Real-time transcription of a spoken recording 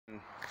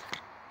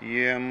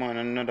Yeah, man,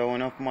 another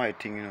one of my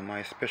thing,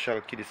 my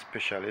special Kiddie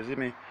special, you see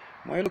me?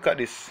 When you look at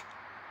this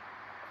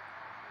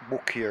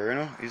book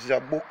here, it's a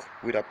book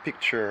with a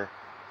picture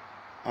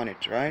on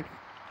it, right?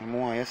 And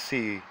when you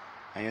see,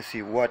 and you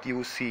see what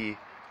you see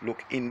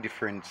look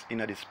indifferent in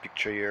this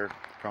picture here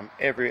from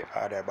every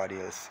other body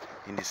else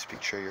in this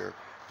picture here.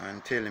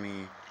 And tell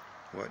me,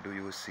 what do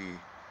you see,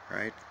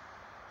 right?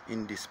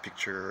 In this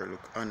picture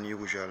look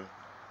unusual,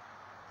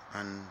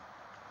 and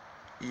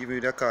even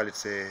they call it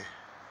say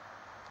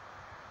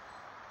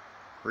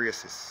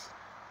racist,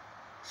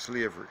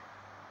 slavery,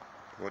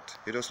 but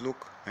you just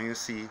look and you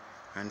see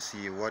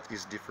what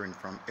is different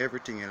from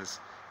everything else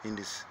in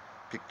this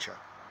picture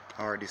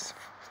or this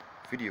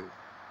video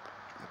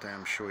that I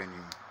am showing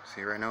you.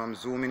 See, right now I'm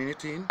zooming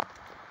it in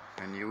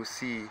and you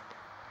see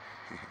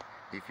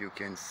if you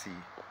can see.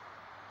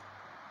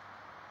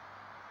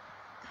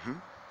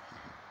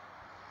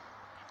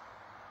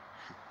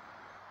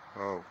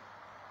 Wow,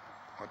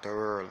 what a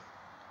world.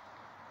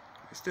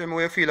 Just tell me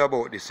what you feel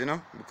about this,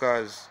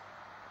 because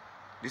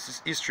this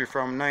is history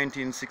from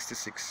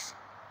 1966.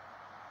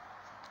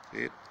 See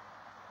it?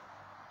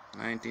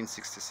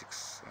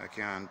 1966. I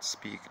can't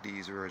speak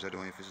these words. I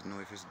don't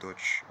know if it's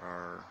Dutch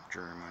or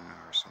German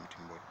or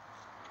something,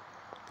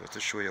 but just to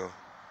show you,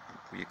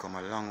 we come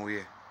a long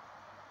way.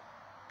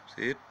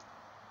 See it?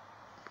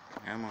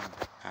 Yeah, man.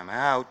 I'm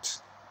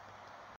out.